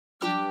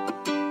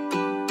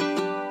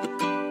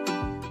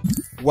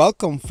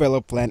Welcome,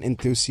 fellow plant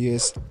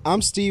enthusiasts.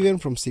 I'm Steven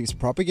from Steve's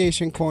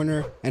Propagation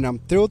Corner, and I'm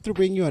thrilled to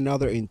bring you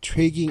another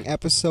intriguing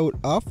episode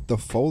of The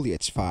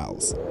Foliage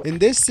Files. In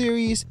this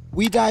series,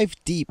 we dive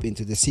deep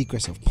into the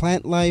secrets of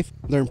plant life,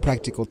 learn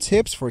practical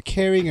tips for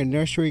caring and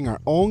nurturing our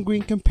own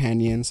green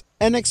companions,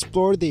 and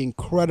explore the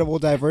incredible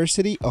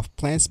diversity of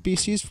plant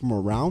species from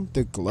around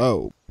the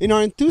globe. In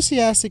our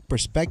enthusiastic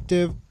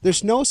perspective,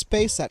 there's no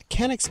space that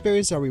can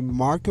experience a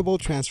remarkable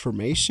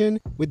transformation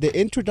with the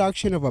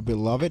introduction of a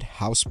beloved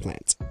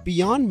houseplant.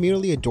 Beyond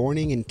merely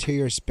adorning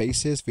interior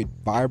spaces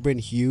with vibrant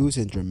hues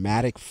and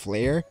dramatic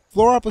flair,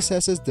 Flora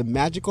possesses the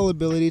magical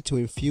ability to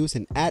infuse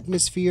an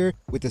atmosphere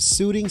with a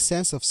soothing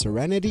sense of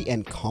serenity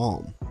and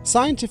calm.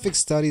 Scientific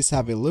studies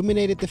have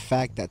illuminated the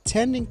fact that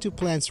tending to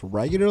plants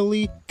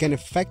regularly can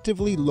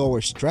effectively lower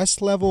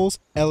stress levels,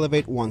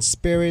 elevate one's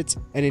spirits,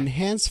 and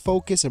enhance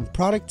focus and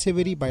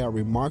productivity by a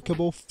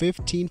remarkable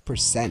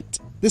 15%.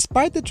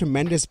 Despite the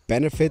tremendous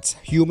benefits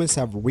humans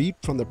have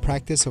reaped from the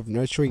practice of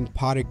nurturing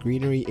potted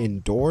greenery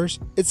indoors,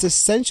 it's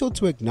essential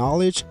to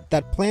acknowledge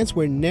that plants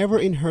were never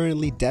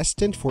inherently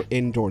destined for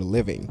indoor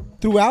living.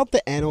 Throughout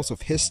the annals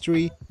of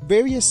history,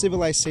 various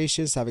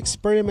civilizations have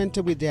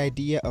experimented with the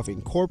idea of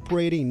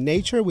incorporating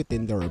nature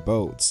within their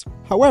abodes.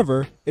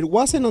 However, it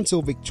wasn't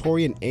until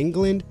Victorian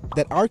England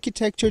that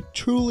architecture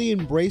truly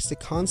embraced the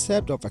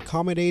concept of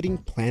accommodating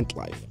plant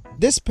life.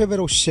 This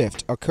pivotal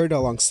shift occurred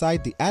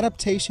alongside the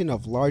adaptation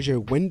of larger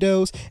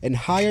windows and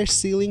higher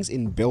ceilings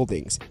in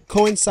buildings,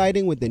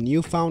 coinciding with the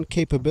newfound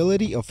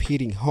capability of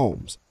heating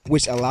homes,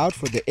 which allowed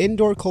for the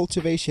indoor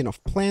cultivation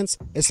of plants,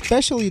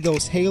 especially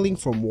those hailing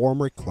from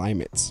warmer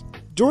climates.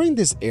 During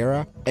this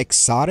era,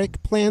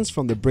 exotic plants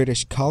from the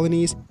British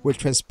colonies were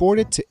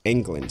transported to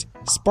England,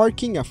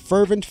 sparking a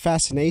fervent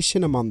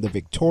fascination among the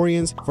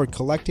Victorians for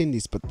collecting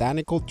these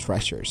botanical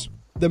treasures.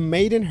 The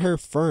maidenhair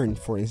fern,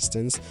 for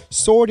instance,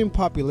 soared in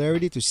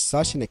popularity to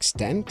such an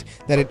extent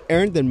that it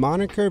earned the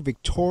moniker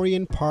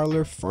Victorian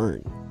parlor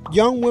fern.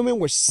 Young women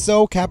were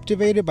so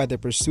captivated by the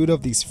pursuit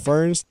of these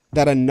ferns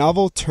that a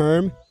novel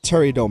term,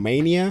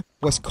 pteridomania,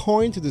 was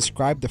coined to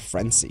describe the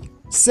frenzy.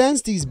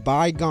 Since these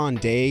bygone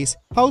days,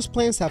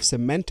 houseplants have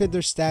cemented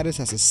their status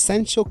as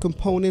essential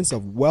components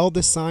of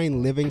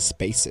well-designed living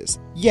spaces.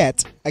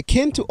 Yet,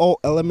 akin to all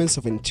elements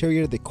of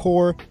interior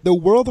decor, the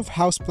world of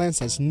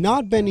houseplants has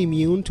not been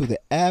immune to the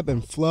ebb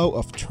and flow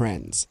of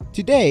trends.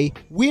 Today,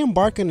 we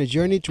embark on a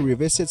journey to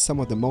revisit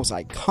some of the most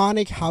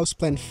iconic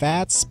houseplant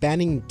fads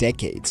spanning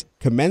decades,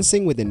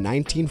 commencing with the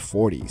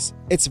 1940s.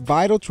 It's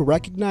vital to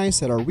recognize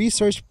that our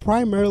research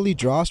primarily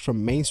draws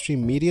from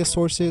mainstream media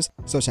sources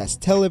such as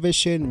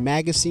television,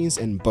 magazines,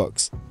 and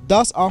books,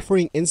 thus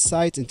offering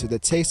insights into the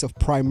taste of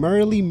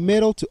primarily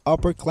middle to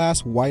upper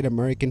class white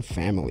American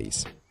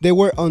families. There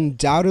were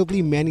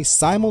undoubtedly many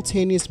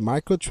simultaneous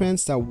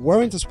microtrends that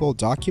weren't as well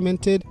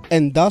documented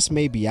and thus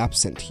may be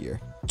absent here.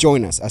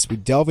 Join us as we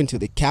delve into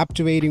the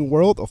captivating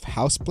world of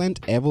houseplant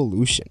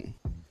evolution.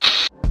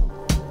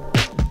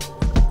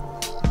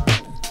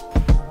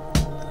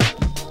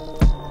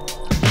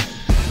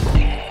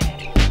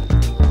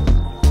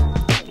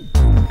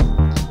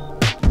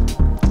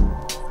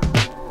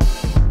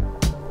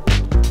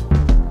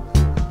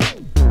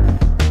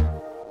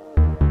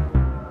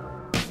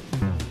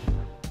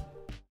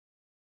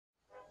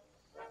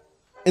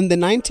 In the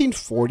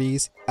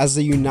 1940s, as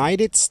the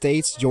United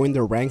States joined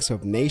the ranks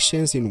of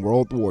nations in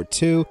World War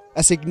II,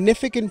 a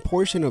significant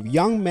portion of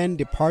young men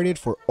departed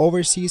for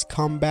overseas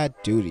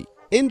combat duty.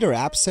 In their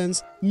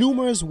absence,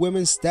 numerous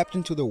women stepped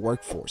into the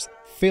workforce,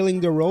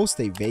 filling the roles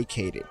they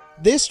vacated.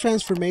 This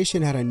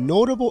transformation had a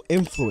notable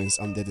influence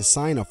on the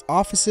design of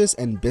offices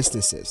and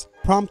businesses,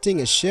 prompting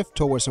a shift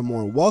towards a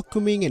more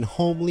welcoming and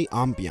homely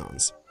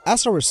ambiance.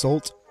 As a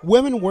result,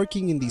 women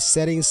working in these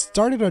settings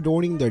started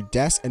adorning their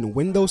desks and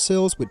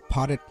windowsills with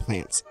potted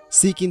plants,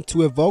 seeking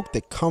to evoke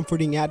the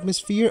comforting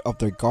atmosphere of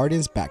their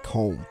gardens back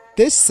home.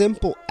 This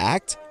simple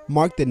act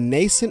marked the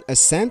nascent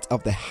ascent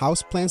of the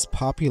houseplant's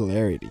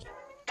popularity.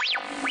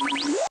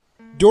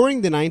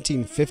 During the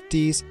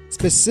 1950s,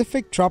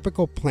 specific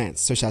tropical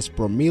plants such as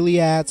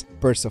bromeliads,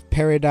 birds of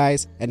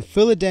paradise, and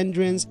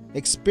philodendrons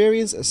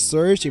experienced a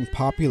surge in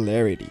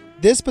popularity.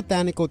 This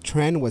botanical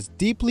trend was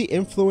deeply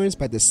influenced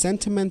by the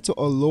sentimental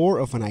allure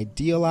of an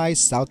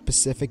idealized South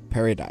Pacific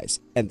paradise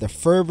and the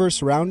fervor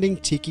surrounding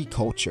tiki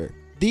culture.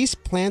 These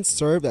plants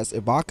served as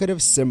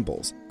evocative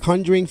symbols,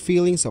 conjuring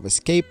feelings of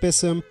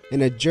escapism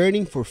and a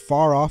journey for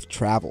far-off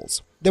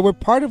travels. They were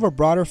part of a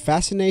broader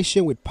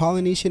fascination with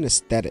Polynesian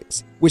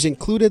aesthetics, which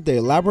included the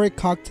elaborate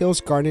cocktails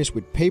garnished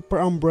with paper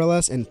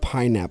umbrellas and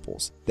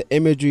pineapples, the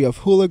imagery of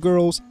hula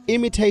girls,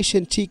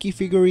 imitation tiki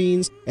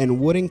figurines, and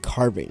wooden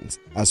carvings,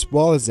 as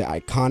well as the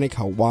iconic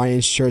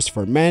Hawaiian shirts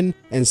for men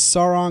and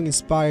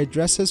sarong-inspired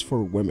dresses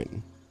for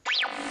women.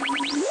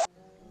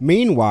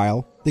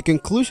 Meanwhile, the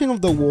conclusion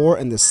of the war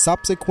and the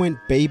subsequent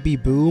baby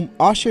boom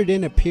ushered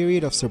in a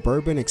period of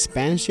suburban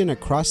expansion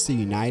across the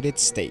United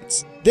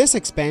States. This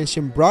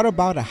expansion brought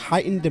about a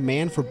heightened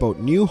demand for both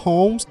new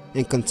homes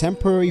and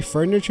contemporary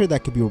furniture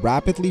that could be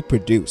rapidly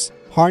produced.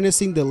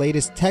 harnessing the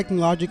latest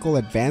technological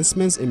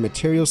advancements in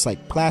materials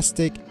like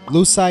plastic,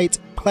 lucite,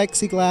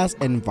 plexiglass,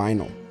 and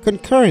vinyl.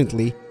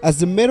 Concurrently, as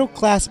the middle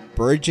class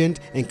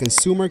burgeoned and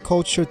consumer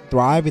culture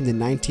thrived in the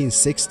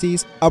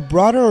 1960s, a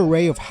broader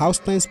array of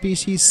houseplant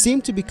species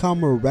seemed to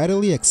become more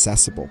readily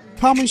accessible.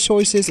 Common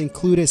choices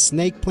included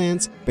snake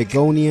plants,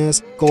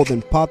 begonias,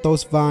 golden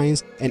pothos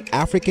vines, and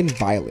African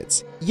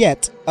violets.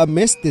 Yet,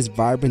 amidst this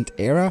vibrant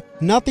era,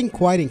 nothing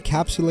quite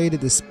encapsulated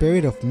the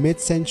spirit of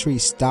mid-century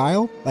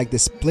style like the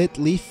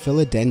split-leaf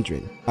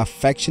philodendron,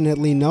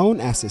 affectionately known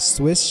as the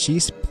Swiss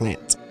cheese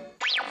plant.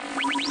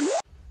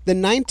 The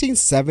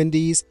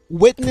 1970s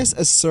witnessed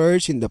a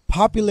surge in the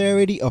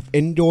popularity of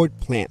indoor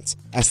plants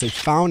as they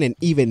found an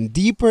even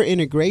deeper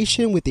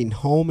integration within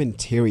home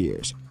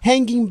interiors.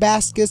 Hanging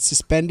baskets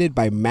suspended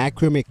by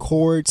macrame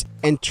cords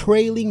and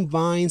trailing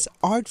vines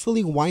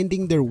artfully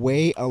winding their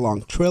way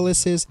along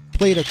trellises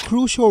played a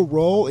crucial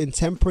role in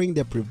tempering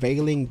the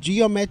prevailing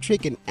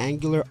geometric and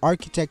angular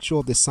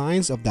architectural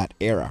designs of that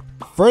era.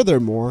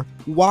 Furthermore,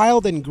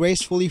 wild and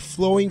gracefully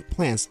flowing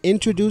plants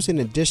introduced an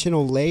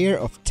additional layer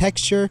of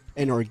texture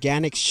and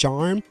organic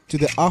charm to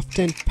the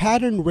often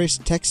pattern-rich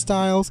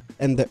textiles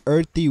and the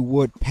earthy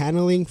wood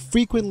paneling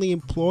frequently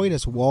employed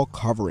as wall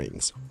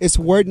coverings. It's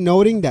worth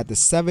noting that the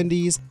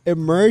 70s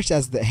emerged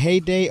as the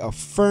heyday of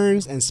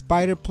ferns and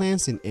spider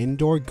plants in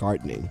indoor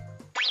gardening.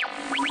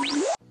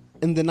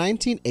 In the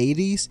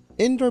 1980s,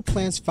 indoor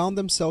plants found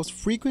themselves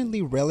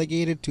frequently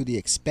relegated to the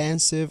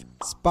expansive,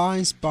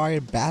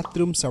 spa-inspired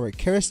bathrooms that were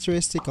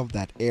characteristic of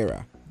that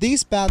era.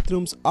 These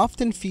bathrooms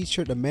often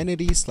featured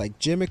amenities like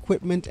gym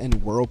equipment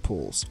and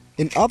whirlpools.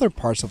 In other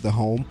parts of the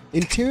home,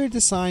 interior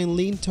design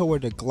leaned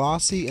toward a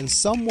glossy and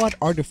somewhat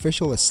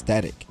artificial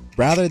aesthetic,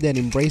 rather than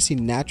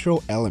embracing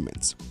natural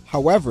elements.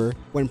 However,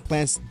 when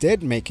plants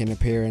did make an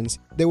appearance,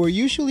 they were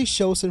usually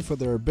chosen for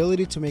their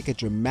ability to make a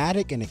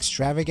dramatic and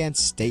extravagant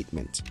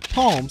statement.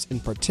 Palms, in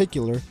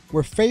particular,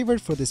 were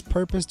favored for this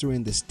purpose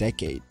during this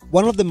decade.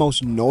 One of the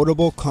most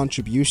notable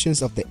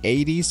contributions of the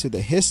 80s to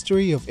the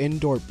history of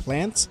indoor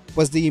plants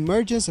was the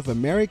emergence of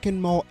American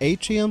mall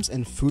atriums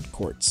and food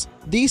courts.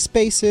 These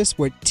spaces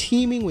were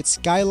teeming with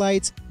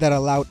skylights that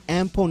allowed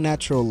ample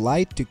natural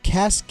light to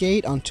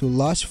cascade onto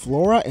lush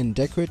flora and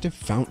decorative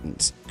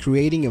fountains,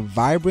 creating a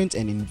vibrant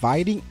and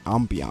inviting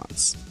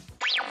ambiance.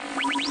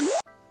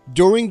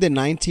 During the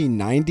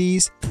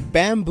 1990s,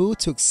 bamboo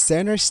took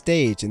center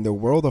stage in the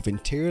world of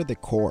interior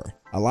decor,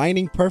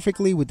 aligning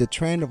perfectly with the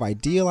trend of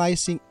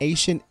idealizing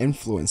Asian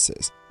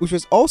influences, which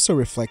was also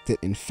reflected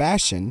in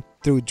fashion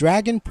through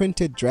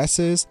dragon-printed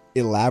dresses,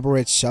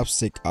 elaborate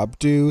chopstick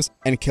updos,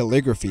 and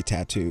calligraphy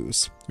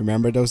tattoos.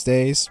 Remember those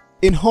days?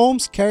 In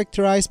homes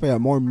characterized by a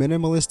more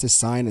minimalist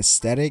design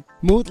aesthetic,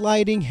 mood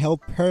lighting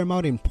held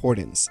paramount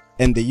importance,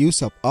 and the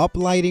use of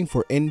uplighting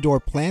for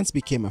indoor plants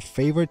became a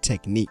favored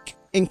technique.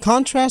 In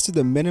contrast to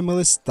the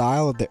minimalist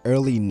style of the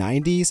early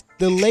 90s,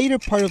 the later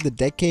part of the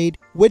decade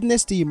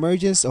witnessed the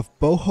emergence of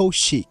boho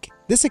chic.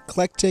 This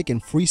eclectic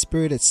and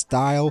free-spirited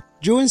style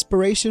drew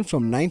inspiration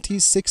from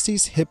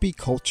 1960s hippie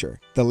culture,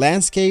 the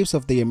landscapes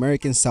of the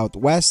American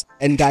Southwest,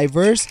 and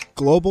diverse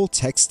global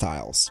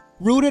textiles.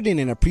 Rooted in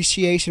an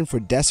appreciation for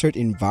desert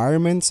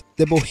environments,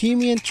 the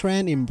bohemian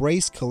trend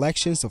embraced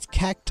collections of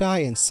cacti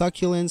and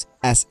succulents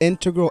as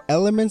integral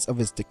elements of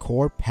its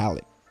decor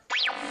palette.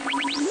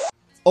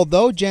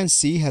 Although Gen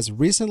Z has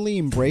recently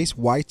embraced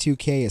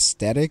Y2K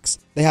aesthetics,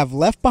 they have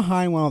left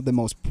behind one of the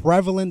most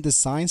prevalent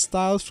design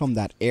styles from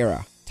that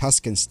era,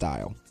 Tuscan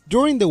style.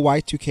 During the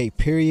Y2K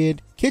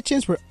period,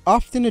 kitchens were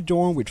often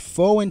adorned with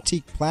faux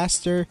antique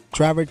plaster,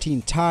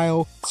 travertine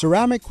tile,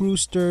 ceramic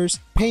roosters,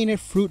 painted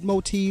fruit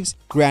motifs,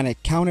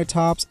 granite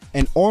countertops,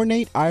 and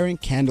ornate iron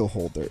candle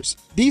holders.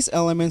 These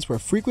elements were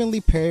frequently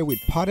paired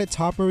with potted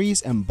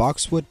topiaries and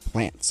boxwood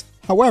plants.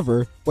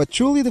 However, what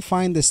truly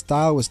defined this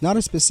style was not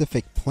a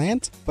specific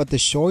plant, but the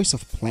choice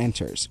of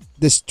planters.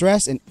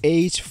 Distressed and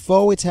aged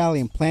faux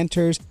Italian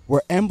planters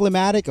were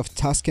emblematic of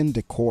Tuscan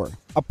decor.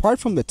 Apart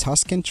from the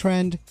Tuscan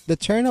trend, the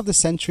turn of the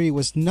century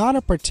was not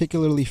a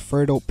particularly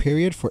fertile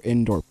period for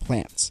indoor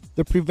plants.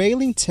 The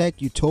prevailing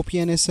tech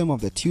utopianism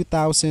of the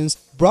 2000s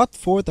brought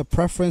forth a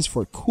preference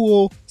for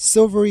cool,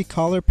 silvery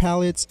color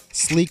palettes,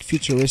 sleek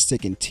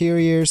futuristic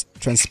interiors,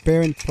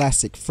 transparent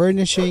plastic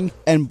furnishing,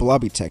 and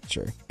blobby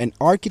texture, an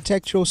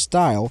architectural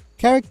style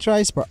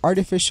characterized by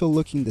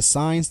artificial-looking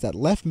designs that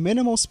left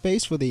minimal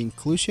space for the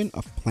inclusion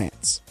of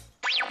plants.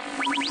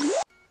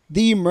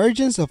 The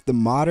emergence of the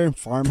modern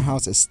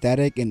farmhouse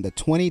aesthetic in the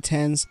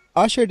 2010s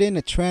ushered in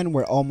a trend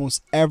where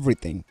almost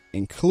everything,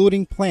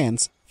 including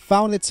plants,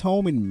 found its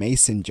home in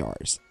mason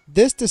jars.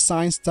 This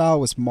design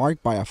style was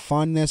marked by a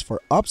fondness for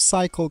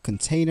upcycled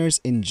containers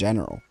in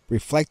general,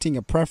 reflecting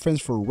a preference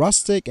for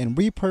rustic and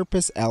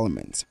repurposed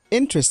elements.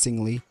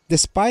 Interestingly,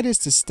 despite its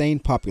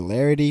sustained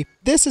popularity,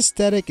 this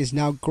aesthetic is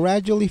now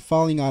gradually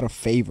falling out of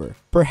favor,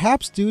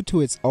 perhaps due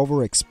to its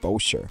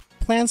overexposure.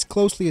 plants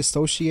closely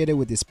associated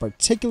with this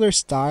particular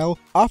style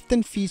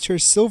often feature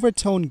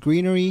silver-toned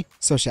greenery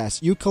such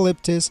as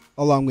eucalyptus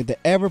along with the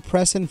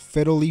ever-present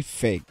fiddle-leaf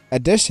fig.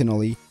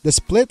 Additionally, the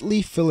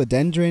split-leaf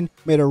philodendron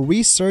made a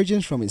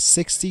resurgence from its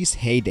 60s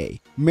heyday,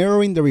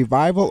 mirroring the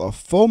revival of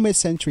faux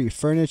mid-century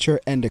furniture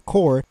and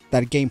decor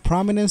that gained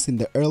prominence in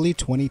the early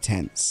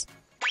 2010s.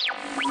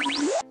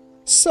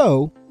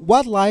 So,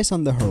 what lies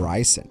on the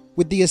horizon?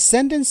 With the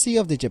ascendancy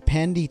of the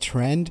Japandi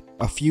trend,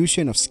 a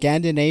fusion of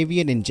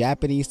Scandinavian and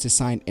Japanese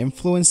design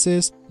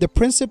influences, the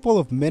principle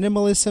of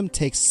minimalism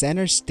takes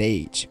center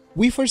stage.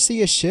 We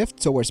foresee a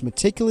shift towards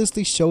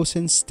meticulously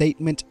chosen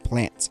statement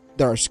plants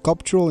that are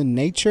sculptural in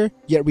nature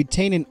yet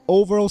retain an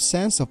overall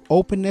sense of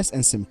openness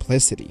and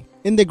simplicity.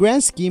 In the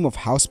grand scheme of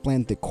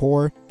houseplant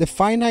decor, the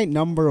finite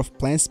number of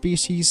plant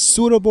species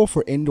suitable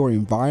for indoor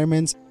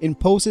environments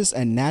imposes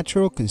a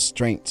natural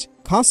constraint.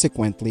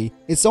 Consequently,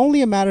 it's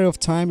only a matter of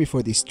time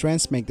before these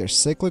trends make their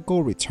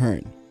cyclical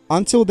return.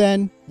 Until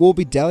then, we'll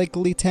be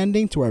delicately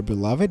tending to our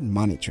beloved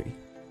money tree.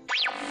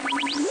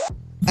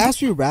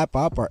 As we wrap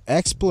up our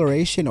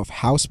exploration of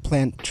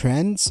houseplant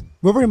trends,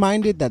 we're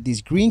reminded that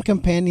these green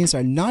companions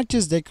are not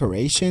just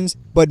decorations,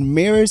 but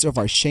mirrors of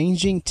our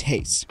changing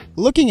tastes.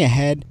 Looking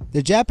ahead,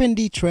 the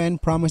Japandi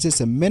trend promises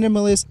a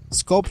minimalist,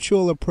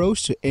 sculptural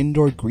approach to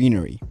indoor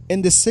greenery.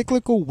 In the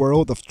cyclical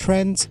world of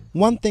trends,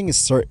 one thing is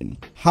certain: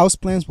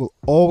 houseplants will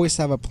always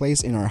have a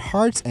place in our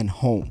hearts and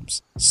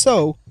homes.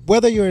 So,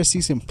 whether you're a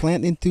seasoned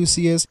plant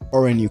enthusiast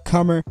or a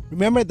newcomer,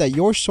 remember that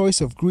your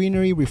choice of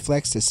greenery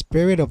reflects the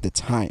spirit of the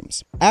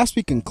times. As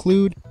we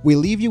conclude, we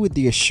leave you with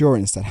the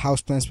assurance that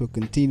houseplants will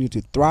continue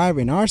to thrive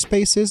in our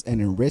spaces and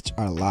enrich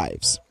our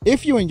lives.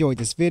 If you enjoyed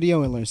this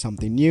video and learned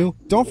something new,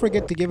 don't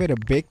forget to give it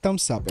a big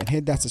thumbs up and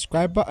hit that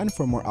subscribe button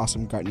for more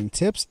awesome gardening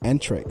tips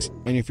and tricks.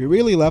 And if you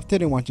really loved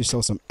it and want to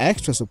show some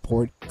extra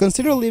support,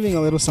 consider leaving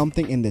a little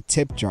something in the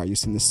tip jar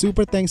using the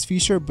super thanks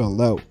feature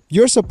below.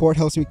 Your support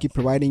helps me keep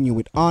providing you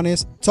with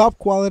honest, top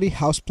quality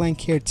houseplant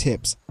care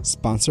tips,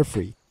 sponsor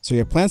free, so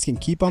your plants can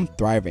keep on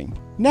thriving.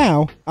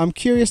 Now, I'm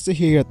curious to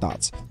hear your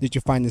thoughts. Did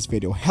you find this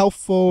video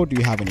helpful? Do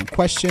you have any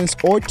questions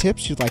or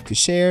tips you'd like to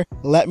share?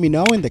 Let me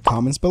know in the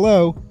comments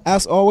below.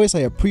 As always, I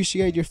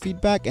appreciate your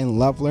feedback and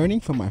love learning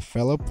from my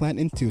fellow plant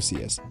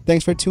enthusiasts.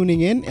 Thanks for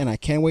tuning in, and I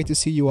can't wait to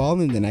see you all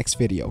in the next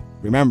video.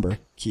 Remember,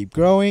 keep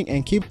growing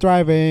and keep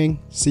thriving.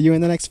 See you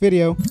in the next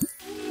video.